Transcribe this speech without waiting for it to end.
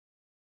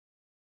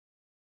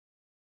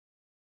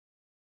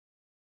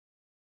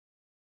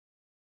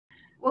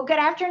Well, good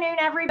afternoon,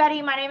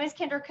 everybody. My name is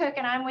Kendra Cooke,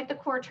 and I'm with the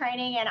Core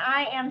Training, and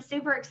I am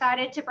super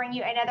excited to bring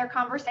you another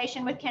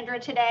conversation with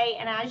Kendra today.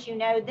 And as you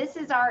know, this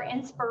is our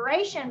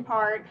inspiration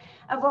part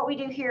of what we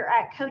do here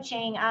at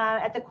coaching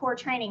at the Core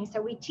Training.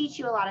 So we teach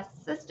you a lot of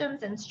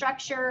systems and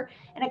structure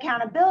and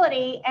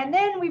accountability, and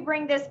then we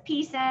bring this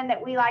piece in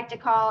that we like to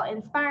call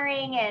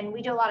inspiring, and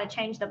we do a lot of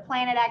change the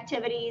planet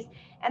activities.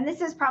 And this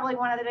is probably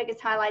one of the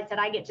biggest highlights that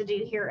I get to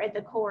do here at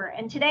the Core.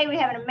 And today we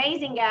have an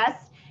amazing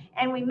guest.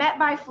 And we met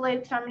by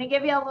fluke. So I'm going to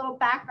give you a little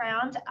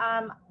background.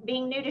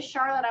 Being new to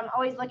Charlotte, I'm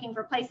always looking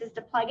for places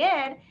to plug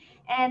in.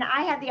 And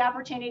I had the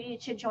opportunity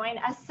to join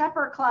a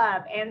supper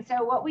club. And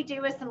so what we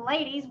do with some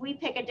ladies, we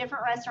pick a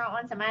different restaurant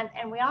once a month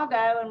and we all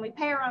go and we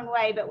pay our own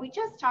way, but we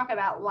just talk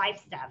about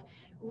life stuff.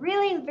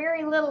 Really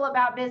very little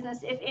about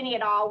business, if any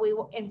at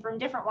all. And from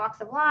different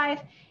walks of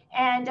life.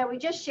 And we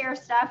just share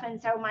stuff.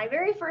 And so my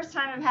very first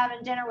time of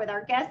having dinner with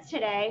our guest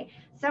today,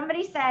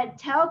 somebody said,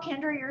 tell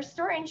Kendra your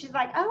story. And she's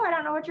like, oh, I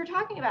don't know what you're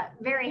talking about.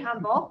 Very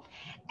humble.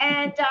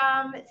 And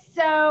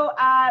so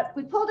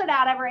we pulled it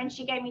out of her and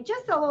she gave me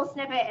just a little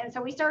snippet. And so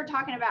we started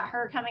talking about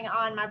her coming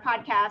on my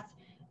podcast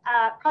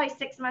probably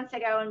 6 months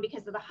ago. And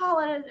because of the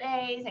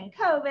holidays and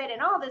COVID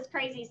and all this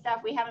crazy stuff,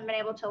 we haven't been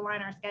able to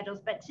align our schedules.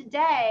 But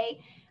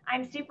today,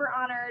 I'm super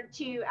honored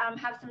to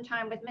have some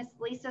time with Miss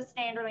Lisa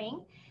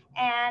Standering.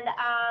 And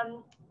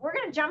we're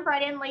going to jump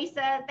right in,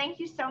 Lisa. Thank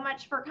you so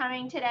much for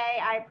coming today.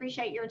 I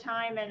appreciate your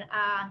time, and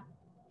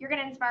you're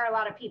going to inspire a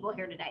lot of people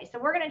here today. So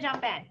we're going to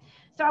jump in.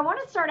 So I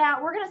want to start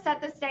out, we're going to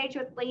set the stage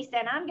with Lisa,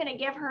 and I'm going to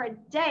give her a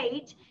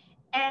date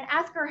and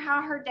ask her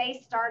how her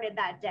day started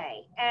that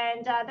day.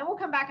 And then we'll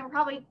come back and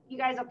probably you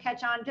guys will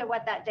catch on to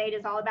what that date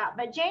is all about.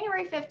 But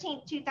January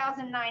 15th,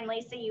 2009,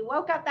 Lisa, you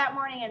woke up that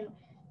morning, and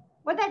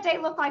what that day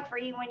looked like for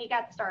you when you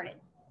got started?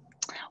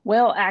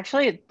 Well,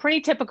 actually, a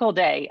pretty typical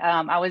day.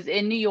 I was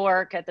in New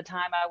York at the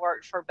time. I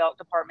worked for Belk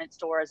Department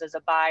Stores as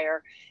a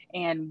buyer,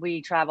 and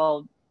we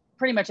traveled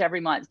pretty much every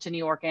month to New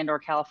York and or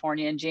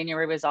California, and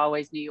January was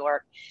always New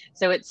York.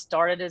 So it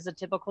started as a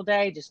typical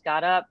day, just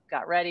got up,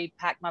 got ready,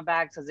 packed my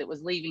bags because it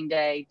was leaving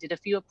day, did a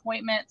few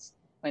appointments,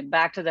 went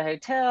back to the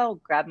hotel,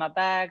 grabbed my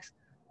bags,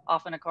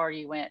 off in a car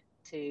you went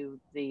to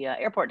the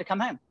airport to come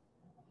home.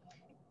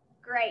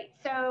 Great.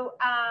 So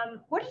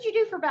what did you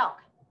do for Belk?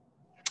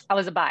 I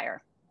was a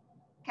buyer.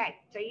 Okay,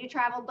 so you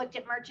traveled, looked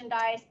at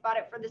merchandise, bought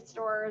it for the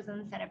stores,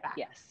 and sent it back.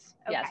 Yes.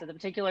 Okay. Yeah. So the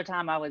particular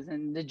time I was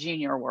in the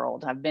junior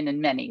world. I've been in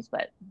many's,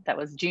 but that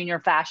was junior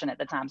fashion at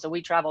the time. So we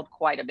traveled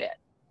quite a bit.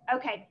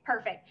 Okay,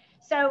 perfect.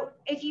 So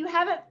if you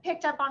haven't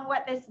picked up on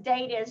what this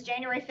date is,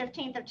 January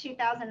 15th of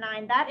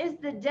 2009, that is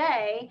the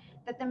day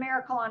that the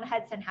miracle on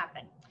Hudson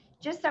happened.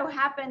 Just so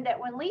happened that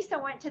when Lisa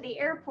went to the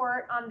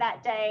airport on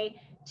that day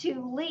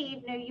to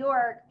leave New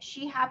York,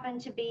 she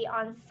happened to be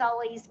on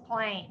Sully's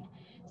plane.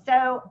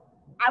 So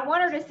I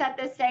want her to set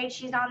this stage.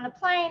 She's on the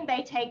plane,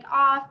 they take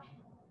off.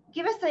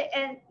 Give us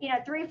a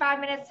 3-5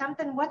 minutes,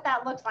 something, what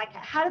that looks like.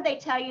 How did they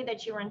tell you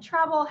that you were in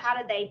trouble? How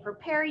did they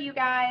prepare you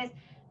guys?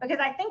 Because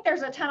I think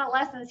there's a ton of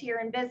lessons here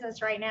in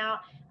business right now.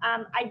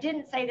 I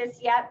didn't say this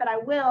yet, but I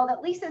will,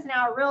 that Lisa's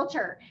now a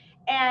realtor.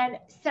 And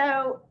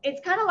so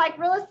it's kind of like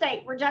real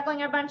estate. We're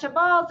juggling a bunch of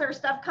balls. There's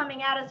stuff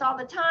coming at us all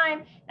the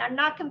time. Now, I'm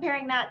not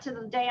comparing that to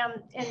the day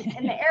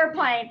in the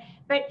airplane,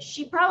 but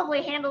she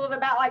probably handled it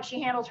about like she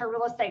handled her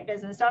real estate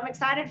business. So I'm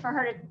excited for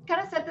her to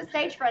kind of set the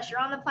stage for us. You're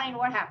on the plane.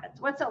 What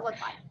happens? What's it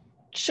look like?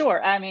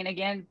 Sure. I mean,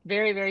 again,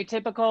 very, very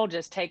typical.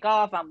 Just take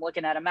off. I'm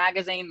looking at a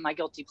magazine, my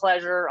guilty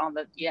pleasure on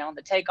the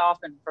takeoff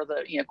and for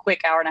the,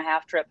 quick hour and a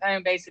half trip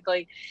home,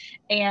 basically.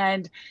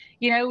 And,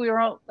 we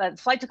were, the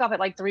flight took off at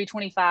like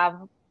 3:25,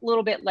 a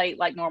little bit late,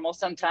 like normal,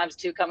 sometimes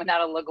too, coming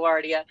out of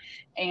LaGuardia.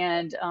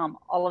 And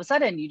all of a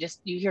sudden you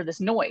hear this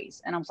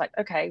noise and I was like,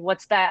 okay,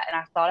 what's that? And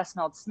I thought I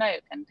smelled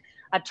smoke. And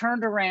I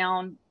turned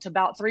around to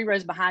about 3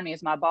 rows behind me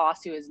is my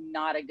boss, who is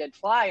not a good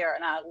flyer.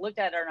 And I looked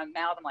at her and I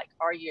mouthed, I'm like,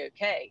 are you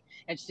okay?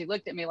 And she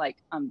looked at me like,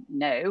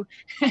 no.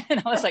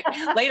 And I was like,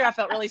 later I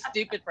felt really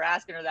stupid for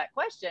asking her that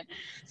question.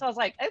 So I was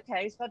like,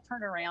 okay. So I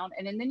turned around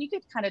and then you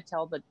could kind of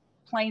tell the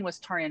plane was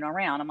turning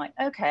around. I'm like,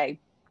 okay,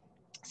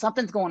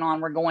 something's going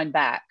on. We're going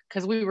back.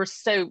 Because we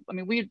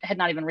had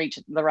not even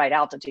reached the right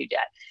altitude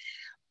yet.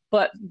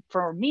 But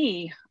for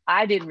me,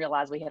 I didn't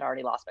realize we had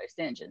already lost both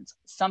engines.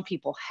 Some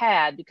people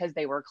had, because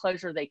they were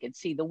closer, they could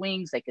see the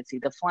wings, they could see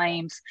the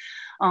flames.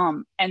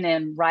 And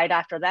then right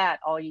after that,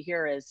 all you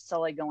hear is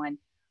Sully going,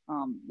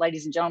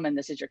 ladies and gentlemen,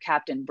 this is your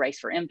captain, brace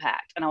for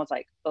impact. And I was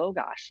like, oh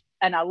gosh.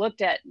 And I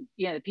looked at,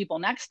 the people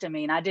next to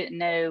me and I didn't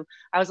know,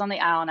 I was on the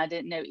aisle and I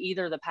didn't know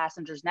either of the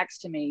passengers next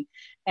to me.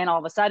 And all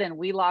of a sudden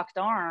we locked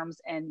arms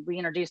and we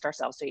introduced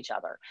ourselves to each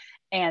other.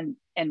 And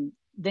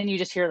then you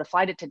just hear the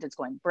flight attendants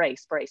going,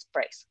 brace, brace,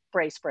 brace,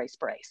 brace, brace,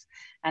 brace.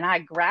 And I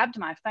grabbed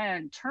my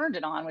phone, turned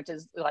it on, which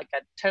is like a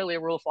totally a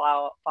rule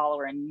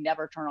follower and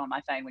never turn on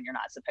my phone when you're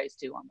not supposed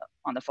to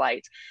on the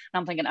flights.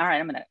 And I'm thinking, all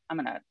right, I'm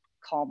gonna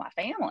call my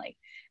family.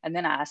 And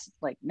then I was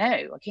like, no,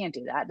 I can't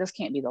do that. This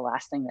can't be the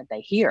last thing that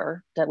they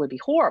hear. That would be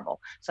horrible.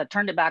 So I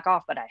turned it back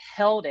off, but I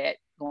held it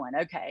going,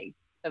 okay,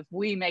 if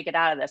we make it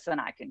out of this, then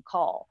I can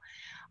call.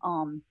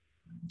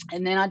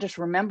 And then I just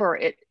remember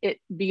it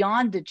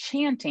beyond the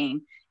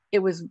chanting, it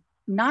was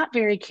not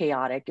very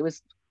chaotic. It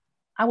was,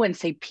 I wouldn't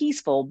say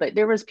peaceful, but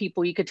there was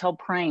people you could tell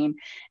praying.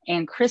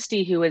 And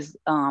Christy, who was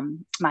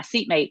my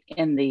seatmate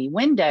in the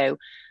window,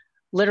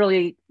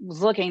 literally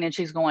was looking and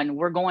she's going,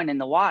 "We're going in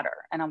the water."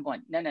 And I'm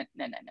going, no,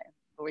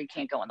 we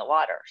can't go in the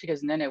water. She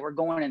goes, no, we're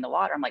going in the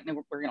water. I'm like, no,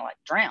 we're going to like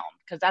drown.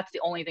 Because that's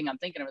the only thing I'm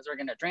thinking of is we're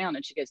going to drown.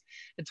 And she goes,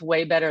 it's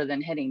way better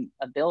than hitting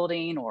a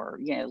building or,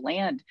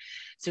 land.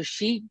 So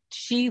she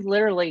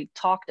literally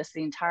talked us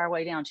the entire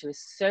way down. She was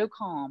so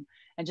calm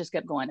and just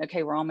kept going,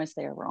 okay, we're almost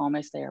there. We're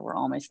almost there. We're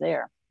almost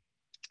there.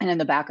 And in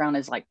the background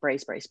is like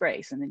brace, brace,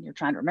 brace. And then you're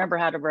trying to remember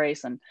how to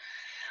brace and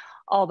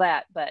all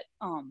that. But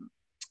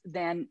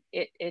then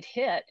it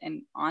hit.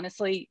 And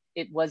honestly,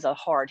 it was a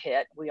hard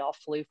hit. We all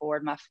flew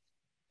forward. My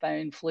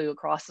phone flew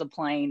across the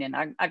plane and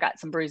I got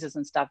some bruises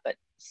and stuff, but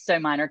so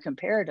minor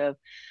comparative.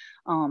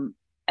 And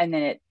then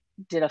it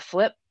did a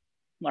flip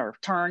or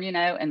turn,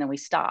 and then we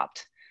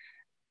stopped.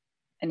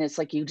 And it's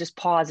like, you just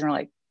pause and are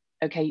like,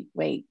 okay,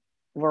 wait,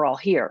 we're all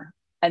here.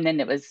 And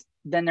then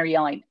then they're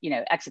yelling,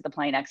 exit the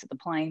plane, exit the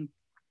plane.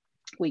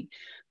 We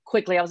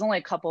quickly, I was only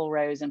a couple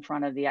rows in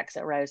front of the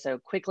exit row. So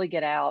quickly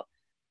get out,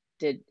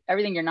 did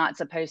everything you're not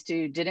supposed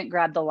to, didn't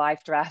grab the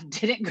life raft,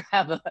 didn't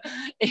grab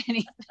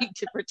anything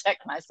to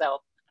protect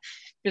myself.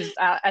 Because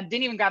I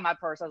didn't even grab my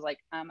purse. I was like,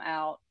 I'm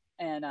out,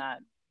 and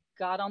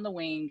got on the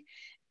wing,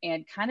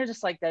 and kind of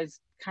just like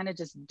those kind of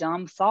just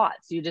dumb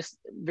thoughts. You just,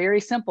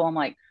 very simple. I'm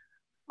like,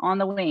 on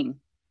the wing,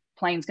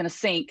 plane's going to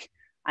sink.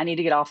 I need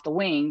to get off the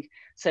wing.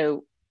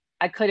 So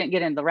I couldn't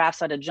get in the raft.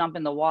 So I had to jump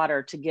in the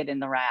water to get in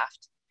the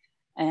raft.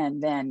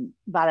 And then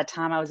by the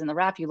time I was in the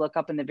raft, you look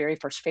up and the very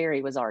first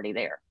ferry was already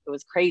there. It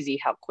was crazy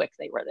how quick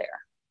they were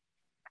there.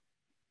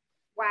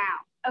 Wow.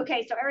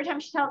 Okay, so every time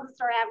she tells the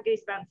story, I have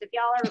goosebumps. If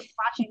y'all are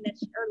watching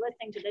this or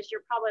listening to this,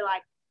 you're probably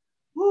like,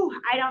 "Whoo,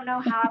 I don't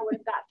know how I would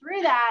have got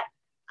through that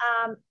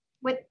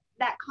with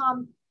that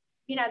calm,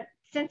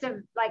 sense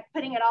of like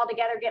putting it all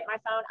together, get my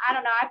phone." I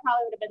don't know. I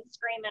probably would have been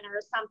screaming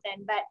or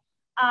something. But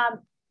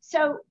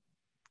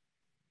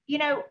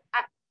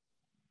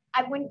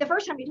when the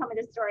first time you told me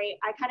this story,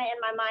 I kind of in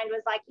my mind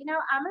was like,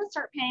 I'm going to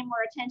start paying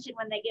more attention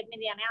when they give me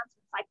the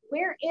announcements. Like,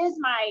 where is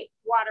my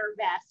water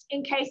vest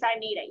in case I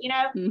need it?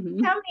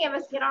 Mm-hmm. How many of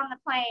us get on the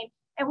plane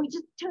and we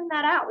just tune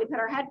that out? We put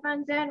our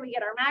headphones in, we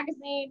get our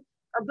magazine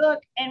or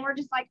book, and we're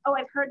just like, oh,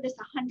 I've heard this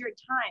 100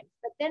 times.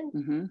 But then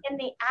in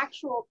the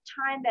actual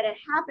time that it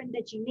happened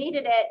that you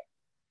needed it,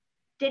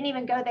 didn't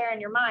even go there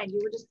in your mind.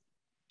 You were just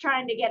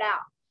trying to get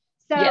out.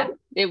 So yeah,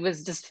 it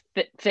was just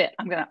fit.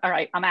 All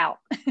right, I'm out.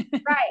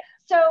 Right.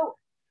 So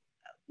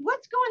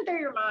what's going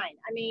through your mind?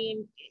 I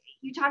mean,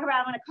 you talk about,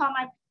 I'm going to call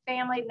my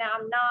family. Now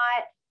I'm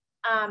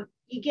not.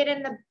 You get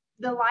in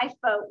the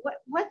lifeboat.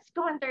 What's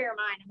going through your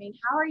mind? I mean,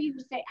 how are you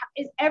to say,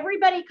 is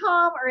everybody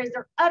calm or is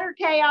there utter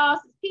chaos?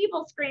 Is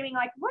people screaming?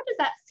 Like, what does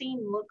that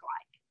scene look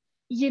like?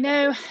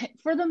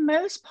 For the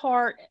most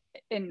part,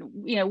 and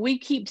we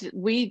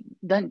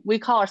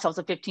call ourselves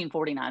a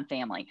 1549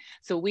 family.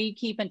 So we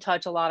keep in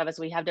touch, a lot of us,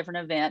 we have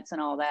different events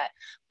and all that.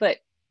 But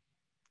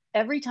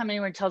every time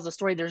anyone tells a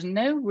story, there's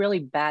no really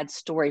bad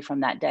story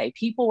from that day.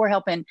 People were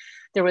helping.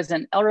 There was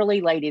an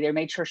elderly lady, they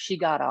made sure she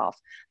got off.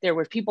 There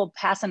were people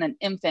passing an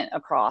infant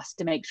across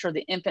to make sure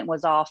the infant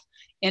was off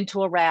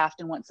into a raft.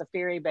 And once the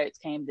ferry boats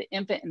came, the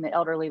infant and the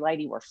elderly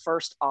lady were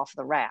first off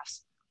the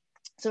rafts.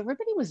 So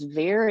everybody was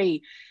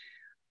very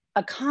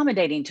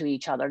accommodating to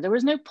each other. There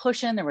was no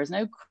pushing, there was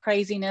no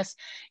craziness.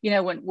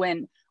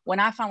 When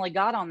I finally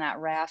got on that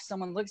raft,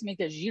 someone looks at me and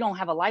goes, "You don't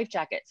have a life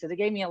jacket." So they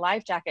gave me a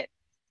life jacket,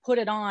 put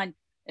it on,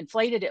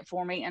 inflated it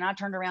for me, and I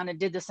turned around and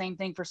did the same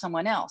thing for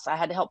someone else. I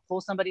had to help pull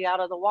somebody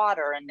out of the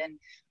water. And then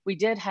we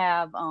did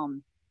have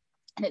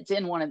and it's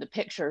in one of the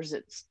pictures,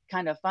 it's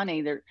kind of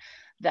funny there,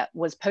 that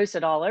was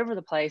posted all over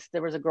the place.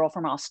 There was a girl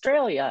from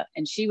Australia,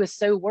 and she was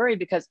so worried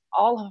because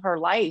all of her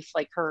life,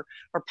 like her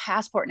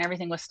passport and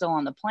everything was still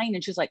on the plane,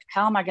 and she's like,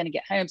 how am I going to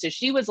get home? So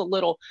she was a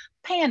little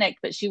panicked,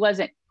 but she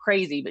wasn't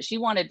crazy, but she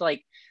wanted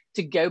like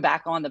to go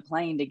back on the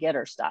plane to get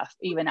her stuff,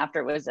 even after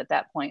it was at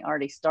that point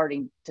already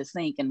starting to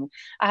sink. And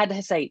I had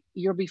to say,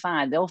 you'll be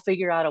fine. They'll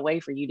figure out a way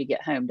for you to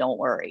get home. Don't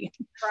worry.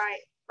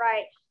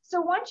 Right. So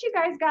once you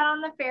guys got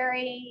on the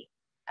ferry,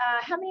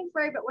 how many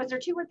ferry boats? Was there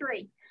 2 or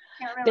 3?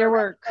 Can't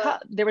remember.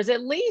 There was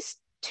at least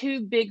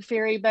 2 big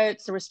ferry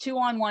boats. There was 2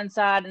 on one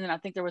side, and then I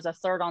think there was a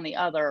third on the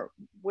other.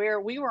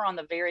 Where we were on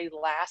the very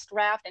last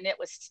raft, and it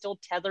was still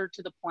tethered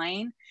to the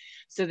plane.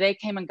 So they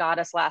came and got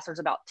us last. There's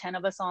about 10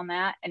 of us on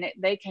that, and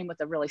they came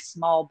with a really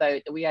small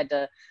boat that we had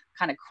to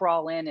kind of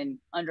crawl in and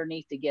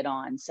underneath to get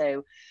on.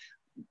 So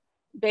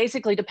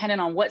basically, depending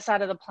on what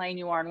side of the plane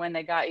you are and when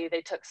they got you, they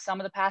took some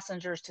of the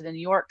passengers to the New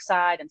York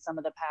side and some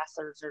of the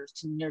passengers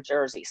to New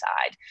Jersey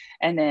side.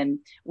 And then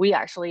we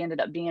actually ended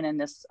up being in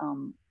this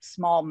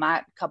small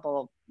not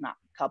couple,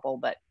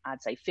 but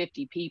I'd say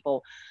 50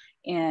 people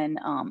in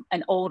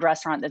an old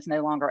restaurant that's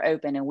no longer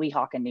open in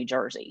Weehawken, New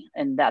Jersey.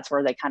 And that's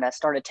where they kind of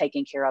started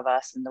taking care of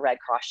us, and the Red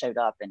Cross showed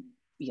up, and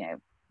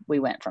we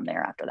went from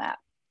there after that.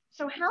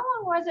 So how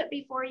long was it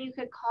before you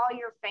could call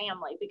your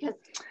family? Because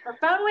the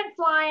phone went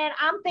flying.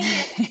 I'm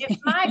thinking if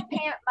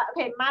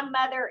my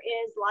mother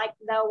is like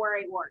the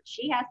worry wart.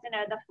 She has to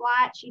know the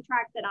flight. She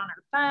tracks it on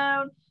her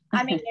phone.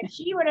 I mean, if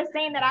she would have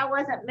seen that I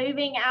wasn't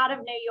moving out of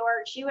New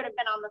York, she would have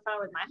been on the phone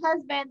with my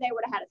husband. They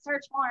would have had a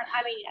search warrant.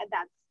 I mean,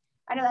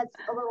 I know that's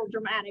a little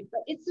dramatic,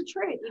 but it's the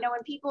truth. You know,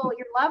 when people,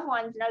 your loved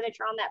ones know that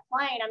you're on that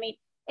plane, I mean,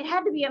 it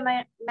had to be a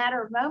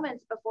matter of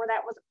moments before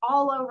that was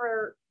all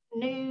over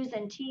news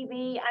and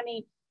TV. I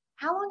mean,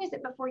 how long is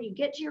it before you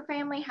get to your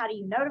family? How do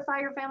you notify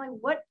your family?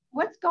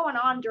 What's going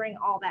on during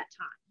all that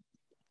time?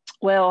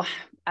 Well,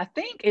 I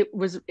think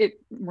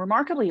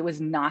remarkably, it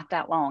was not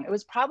that long. It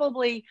was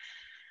probably,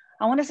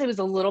 I want to say it was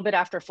a little bit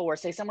after 4,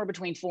 say somewhere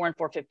between 4 and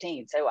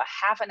 4:15. So a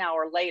half an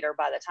hour later,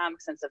 by the time,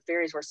 since the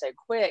ferries were so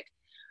quick,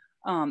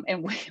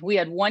 and we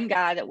had one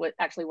guy that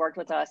actually worked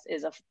with us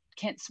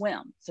can't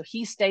swim. So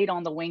he stayed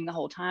on the wing the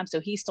whole time. So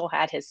he still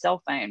had his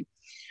cell phone,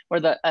 where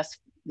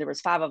there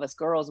was 5 of us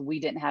girls. We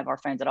didn't have our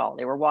phones at all.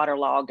 They were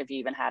waterlogged if you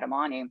even had them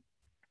on you.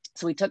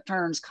 So we took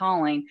turns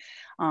calling.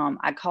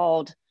 I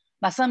called,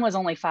 my son was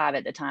only 5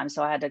 at the time,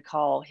 so I had to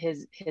call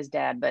his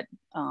dad, but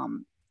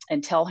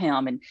and tell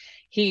him. And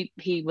he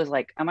was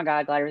like, oh my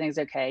God, glad everything's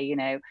okay. You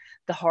know,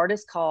 the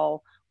hardest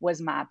call was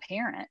my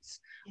parents.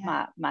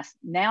 Yeah. My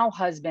now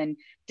husband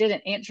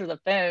didn't answer the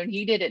phone.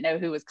 He didn't know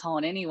who was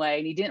calling anyway.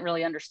 And he didn't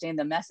really understand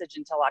the message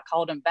until I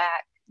called him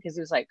back, because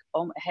he was like,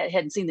 oh,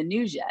 hadn't seen the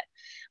news yet.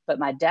 But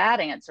my dad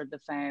answered the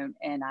phone,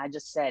 and I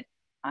just said,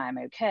 I'm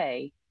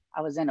okay.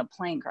 I was in a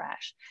plane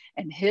crash.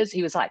 And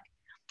he was like,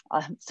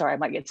 sorry, I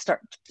might get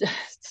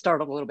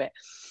startled a little bit.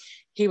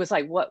 He was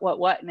like,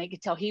 what? And they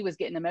could tell he was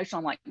getting emotional.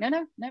 I'm like,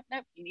 no.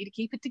 You need to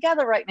keep it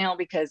together right now,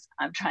 because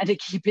I'm trying to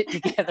keep it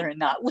together and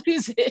not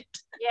lose it.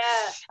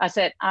 Yeah. I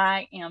said,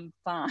 I am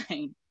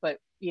fine. But,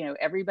 you know,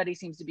 everybody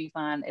seems to be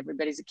fine.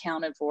 Everybody's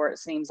accounted for, it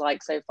seems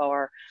like, so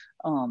far.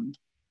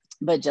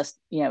 But just,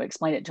 you know,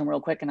 explain it to him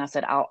real quick. And I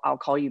said, I'll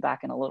call you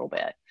back in a little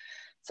bit.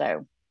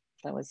 So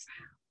that was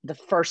the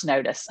first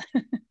notice.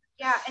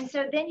 Yeah. And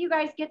so then you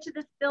guys get to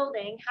this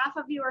building. Half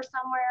of you are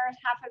somewhere,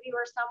 half of you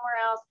are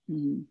somewhere else.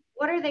 Mm-hmm.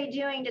 What are they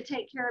doing to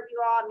take care of you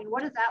all? I mean,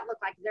 what does that look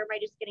like? Is everybody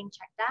just getting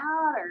checked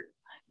out, or?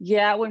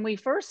 Yeah, when we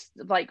first,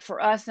 like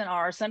for us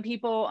and some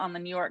people on the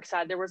New York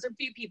side, there was a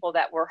few people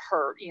that were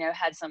hurt, you know,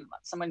 had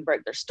someone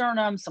broke their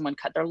sternum, someone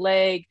cut their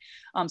leg.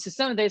 So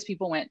some of those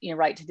people went, you know,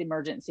 right to the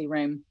emergency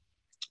room.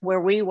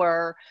 Where we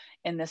were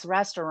in this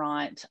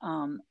restaurant,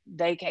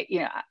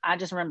 I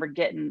just remember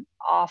getting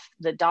off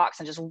the docks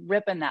and just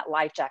ripping that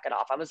life jacket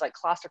off. I was like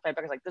claustrophobic.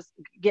 I was like,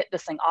 get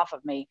this thing off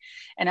of me.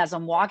 And as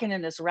I'm walking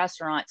in this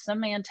restaurant,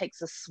 some man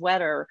takes a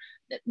sweater,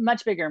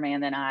 much bigger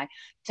man than I,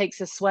 takes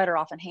his sweater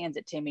off and hands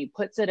it to me,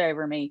 puts it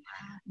over me.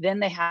 Then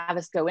they have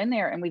us go in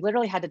there, and we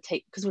literally had to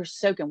take, because we were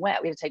soaking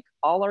wet, we had to take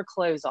all our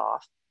clothes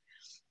off,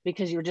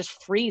 because you were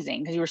just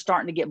freezing, because you were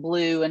starting to get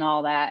blue and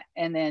all that.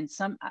 And then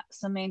some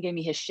man gave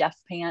me his chef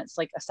pants,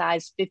 like a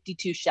size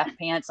 52 chef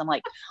pants. I'm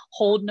like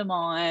holding them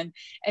on,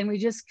 and we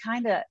just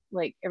kind of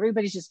like,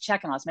 everybody's just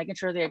checking us, making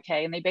sure they're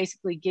okay. And they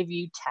basically give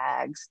you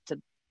tags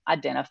to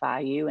identify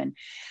you. And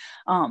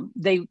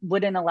they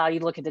wouldn't allow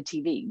you to look at the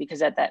TV,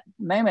 because at that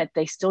moment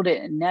they still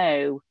didn't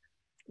know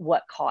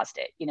what caused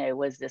it. You know,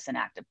 was this an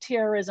act of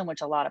terrorism,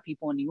 which a lot of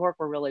people in New York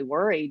were really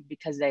worried,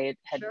 because they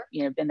had sure.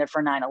 You know, been there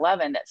for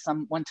 9/11, that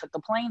someone took the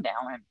plane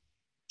down. And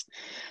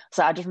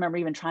so I just remember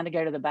even trying to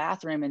go to the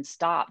bathroom and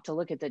stop to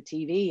look at the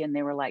TV, and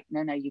they were like,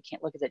 no, you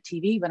can't look at the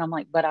TV. But I'm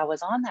like, but I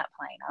was on that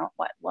plane. I don't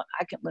what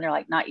I can. They're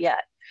like, not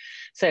yet.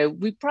 So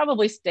we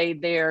probably stayed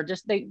there.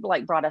 Just they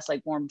like brought us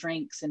like warm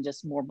drinks and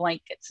just more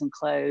blankets and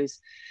clothes.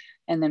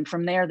 And then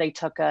from there they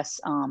took us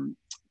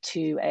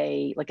to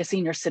a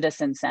senior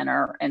citizen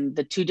center, and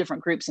the 2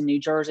 different groups in New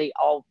Jersey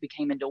all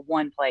became into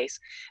one place.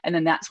 And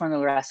then that's when the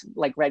rest,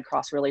 like Red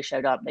Cross, really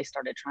showed up. They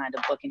started trying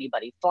to book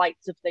anybody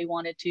flights if they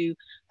wanted to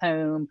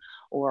home,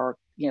 or,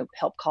 you know,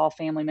 help call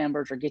family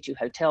members, or get you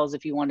hotels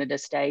if you wanted to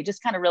stay.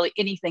 Just kind of really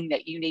anything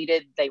that you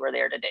needed, they were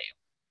there to do.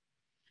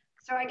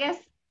 So I guess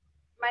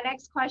my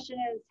next question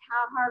is,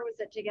 how hard was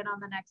it to get on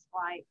the next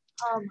flight?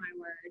 Oh my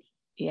word.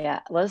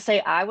 Yeah, let's say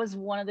I was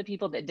one of the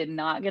people that did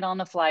not get on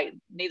the flight.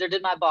 Neither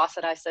did my boss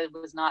that I said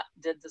does not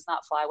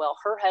fly well.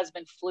 Her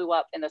husband flew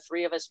up, and the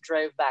 3 of us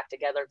drove back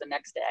together the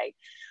next day.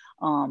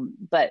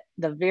 But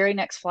the very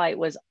next flight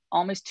was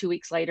almost 2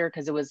 weeks later,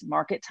 because it was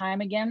market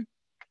time again.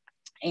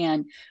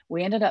 And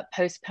we ended up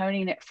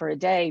postponing it for a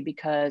day,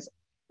 because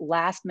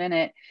last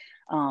minute,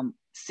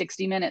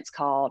 60 Minutes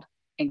called,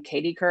 and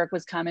Katie Couric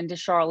was coming to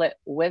Charlotte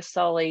with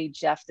Sully,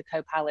 Jeff, the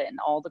co-pilot, and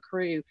all the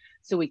crew,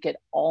 so we could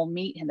all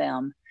meet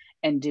them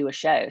and do a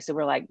show. So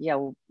we're like, yeah,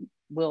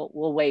 we'll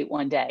wait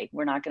one day.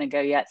 We're not going to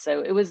go yet.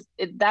 So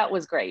that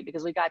was great,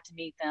 because we got to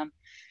meet them,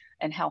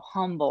 and how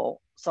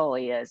humble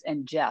Sully is,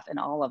 and Jeff, and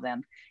all of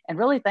them, and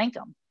really thank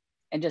them,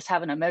 and just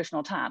have an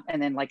emotional time.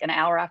 And then like an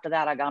hour after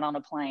that, I got on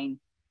a plane.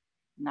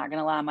 I'm not going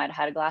to lie, I might've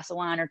had a glass of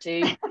wine or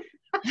 2,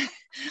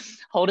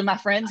 holding my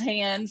friend's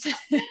hands.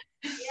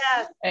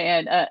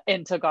 Yeah.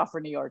 And took off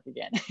for New York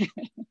again.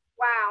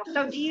 Wow.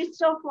 So do you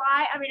still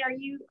fly? I mean, are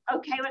you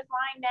okay with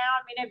flying now?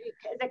 I mean,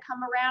 has it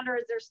come around, or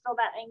is there still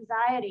that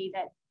anxiety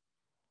that?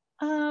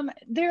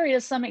 There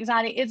is some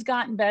anxiety. It's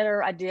gotten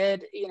better. I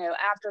did,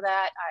 after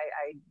that,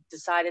 I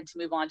decided to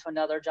move on to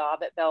another job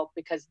at Belk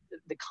because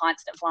the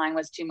constant flying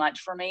was too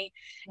much for me.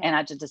 Yeah. And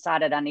I just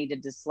decided I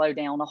needed to slow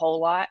down a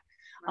whole lot.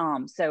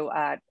 Right. So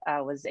I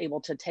was able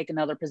to take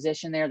another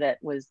position there that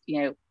was,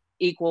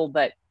 equal,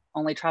 but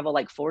only travel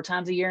like 4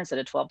 times a year instead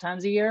of 12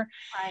 times a year.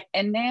 Right.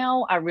 And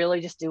now I really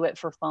just do it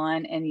for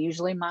fun. And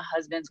usually my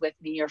husband's with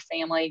me or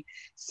family.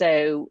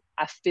 So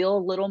I feel a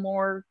little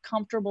more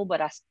comfortable, but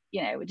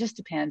it just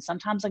depends.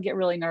 Sometimes I get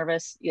really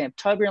nervous,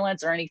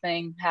 turbulence or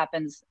anything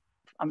happens.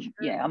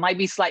 I might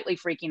be slightly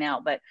freaking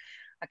out, but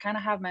I kind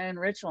of have my own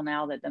ritual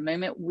now that the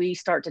moment we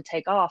start to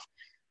take off,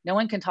 no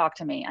one can talk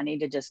to me. I need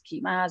to just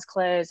keep my eyes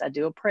closed. I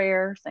do a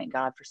prayer. Thank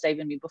God for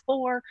saving me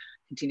before.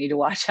 Continue to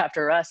watch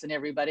after us and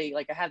everybody.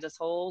 Like I have this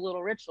whole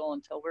little ritual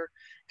until we're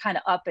kind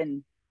of up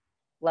and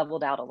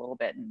leveled out a little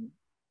bit and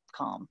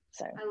calm.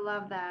 So I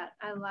love that.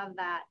 I love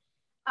that.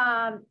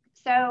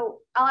 So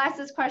I'll ask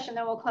this question,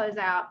 then we'll close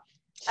out.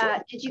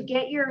 Sure. Did you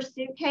get your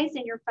suitcase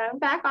and your phone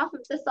back off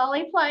of the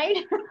Sully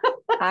plane?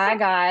 I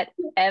got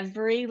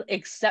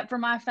except for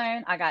my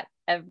phone, I got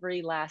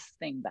every last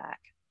thing back.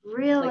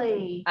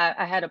 Really? Like,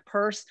 I had a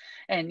purse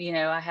and,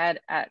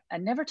 I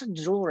never took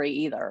jewelry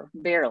either,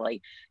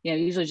 barely,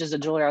 usually just the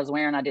jewelry I was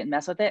wearing, I didn't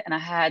mess with it. And I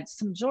had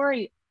some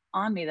jewelry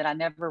on me that I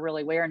never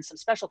really wear and some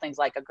special things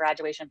like a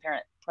graduation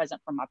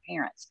present from my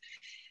parents.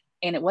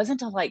 And it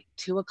wasn't until like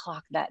 2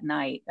 o'clock that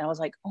night that I was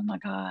like, oh my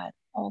God,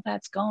 all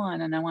that's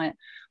gone. And I went,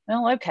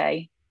 well,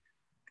 okay.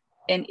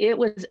 And it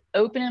was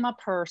open in my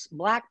purse,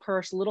 black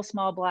purse, little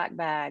small black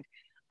bag.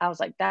 I was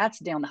like, that's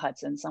down the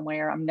Hudson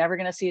somewhere. I'm never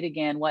going to see it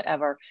again,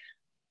 whatever.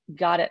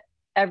 Got it,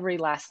 every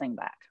last thing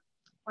back.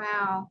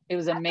 Wow. It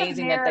was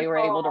amazing that they were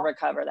able to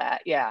recover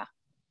that. Yeah.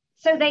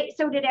 So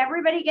did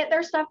everybody get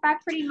their stuff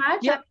back pretty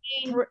much? Yep,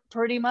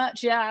 pretty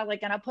much. Yeah.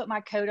 Like, and I put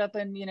my coat up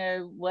in,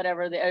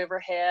 whatever the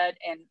overhead,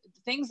 and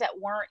things that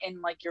weren't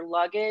in like your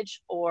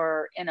luggage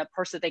or in a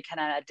purse that they kind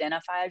of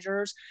identify as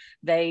yours,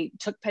 they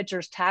took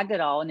pictures, tagged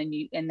it all, and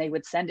then they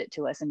would send it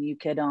to us, and you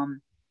could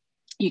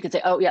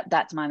say, oh yeah,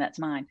 that's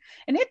mine.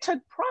 And it took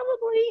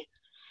probably,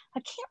 I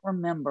can't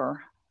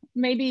remember,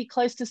 maybe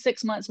close to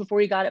 6 months before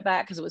we got it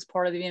back because it was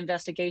part of the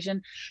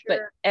investigation. Sure. But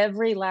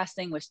every last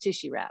thing was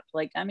tissue wrapped.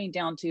 Like, I mean,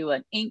 down to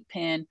an ink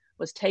pen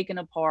was taken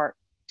apart,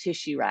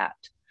 tissue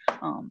wrapped.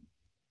 Wow.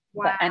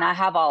 And I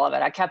have all of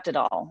it. I kept it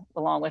all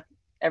along with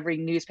every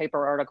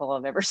newspaper article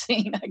I've ever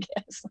seen, I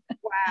guess.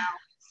 Wow.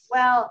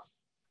 Well,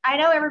 I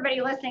know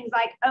everybody listening is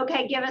like,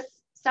 okay, give us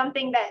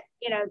something that,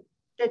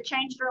 that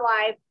changed your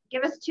life.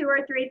 Give us 2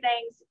 or 3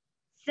 things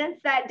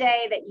since that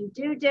day that you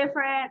do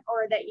different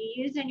or that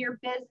you use in your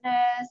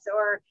business,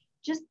 or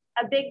just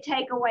a big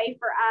takeaway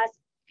for us.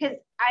 Because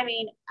I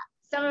mean,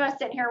 some of us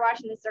sitting here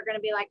watching this are going to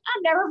be like,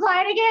 I'm never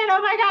flying again.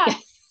 Oh my God.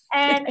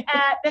 And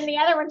then the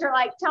other ones are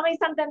like, tell me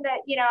something that,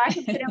 I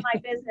can put in my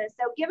business.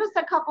 So give us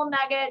a couple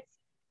nuggets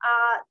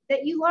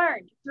that you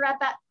learned throughout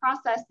that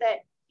process that,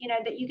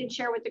 that you can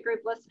share with the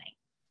group listening.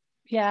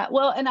 Yeah,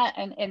 well, and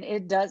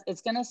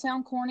it's going to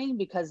sound corny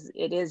because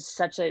it is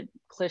such a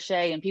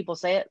cliche and people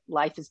say it,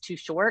 life is too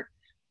short,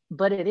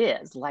 but it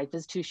is, life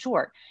is too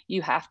short.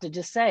 You have to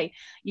just say,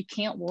 you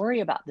can't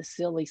worry about the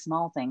silly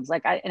small things.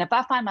 And if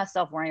I find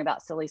myself worrying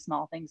about silly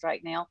small things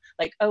right now,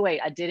 like, oh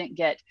wait, I didn't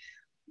get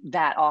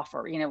that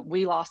offer,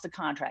 we lost the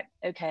contract.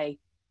 Okay,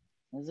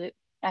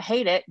 I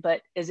hate it,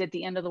 but is it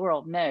the end of the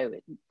world? No,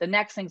 the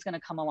next thing's going to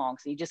come along.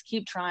 So you just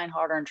keep trying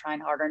harder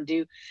and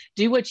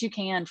do what you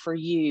can for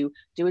you,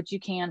 do what you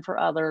can for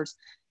others,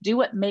 do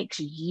what makes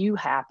you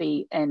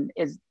happy. And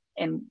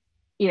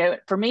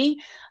for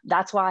me,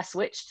 that's why I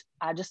switched.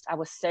 I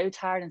was so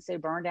tired and so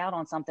burned out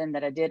on something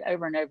that I did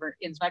over and over.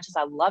 As much as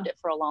I loved it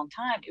for a long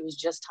time, it was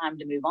just time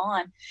to move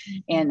on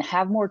and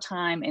have more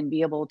time and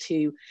be able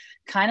to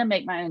kind of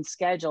make my own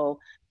schedule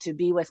to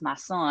be with my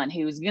son,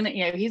 who's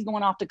he's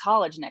going off to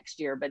college next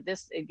year. But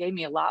it gave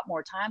me a lot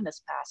more time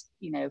this past,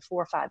 4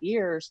 or 5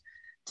 years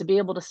to be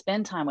able to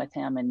spend time with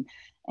him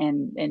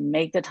and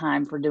make the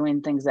time for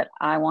doing things that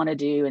I want to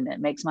do and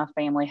that makes my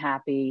family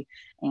happy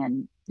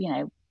and,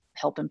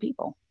 helping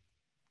people.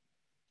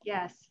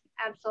 Yes,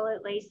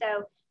 absolutely.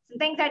 So some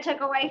things I took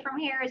away from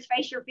here is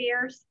face your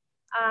fears.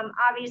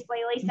 Obviously,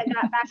 Lisa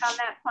got back on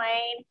that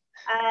plane,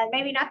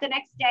 maybe not the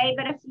next day,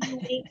 but a few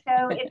weeks.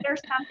 So if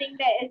there's something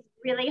that is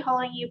really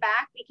holding you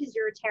back because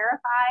you're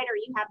terrified or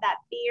you have that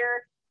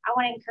fear, I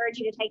want to encourage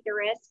you to take the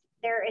risk.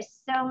 There is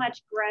so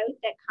much growth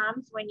that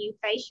comes when you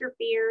face your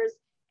fears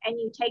and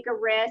you take a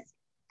risk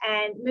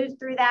and move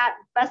through that,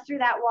 bust through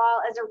that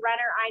wall. As a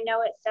runner, I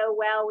know it so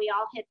well. We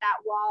all hit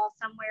that wall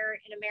somewhere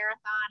in a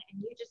marathon,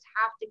 and you just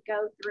have to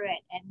go through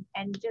it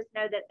and just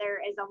know that there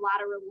is a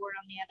lot of reward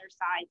on the other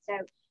side. So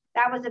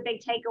that was a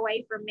big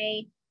takeaway for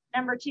me.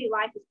 Number 2,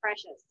 life is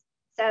precious.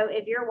 So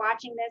if you're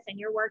watching this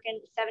and you're working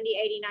 70,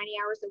 80,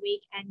 90 hours a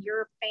week and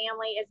your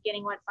family is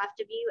getting what's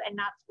left of you and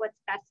not what's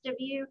best of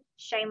you,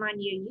 shame on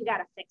you. You got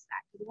to fix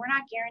that, because we're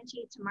not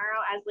guaranteed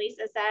tomorrow. As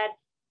Lisa said,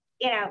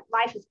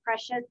 life is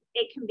precious.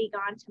 It can be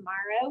gone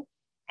tomorrow.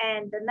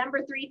 And the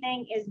number 3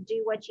 thing is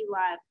do what you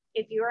love.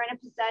 If you're in a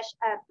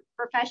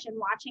profession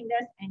watching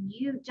this and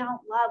you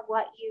don't love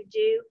what you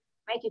do,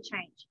 make a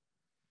change.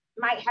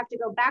 Might have to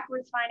go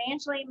backwards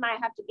financially, might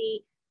have to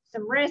be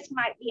some risk,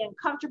 might be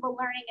uncomfortable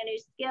learning a new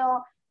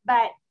skill,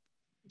 but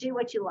do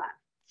what you love.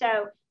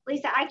 So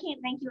Lisa, I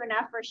can't thank you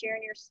enough for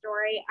sharing your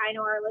story. I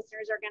know our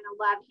listeners are going to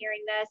love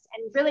hearing this,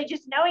 and really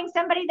just knowing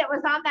somebody that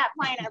was on that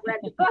plane. I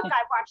read the book,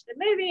 I watched the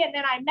movie, and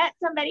then I met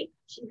somebody.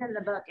 She's in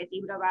the book. If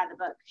you go buy the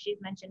book, she's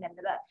mentioned in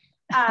the book.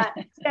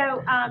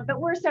 But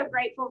we're so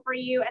grateful for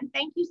you, and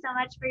thank you so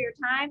much for your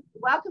time.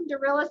 Welcome to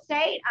real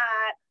estate,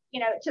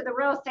 to the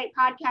real estate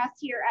podcast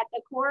here at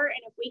the Core. And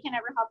if we can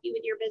ever help you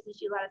with your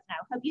business, you let us know.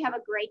 Hope you have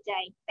a great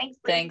day. Thanks.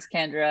 Thanks,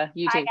 Kendra.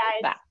 You Bye, too.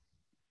 guys. Bye.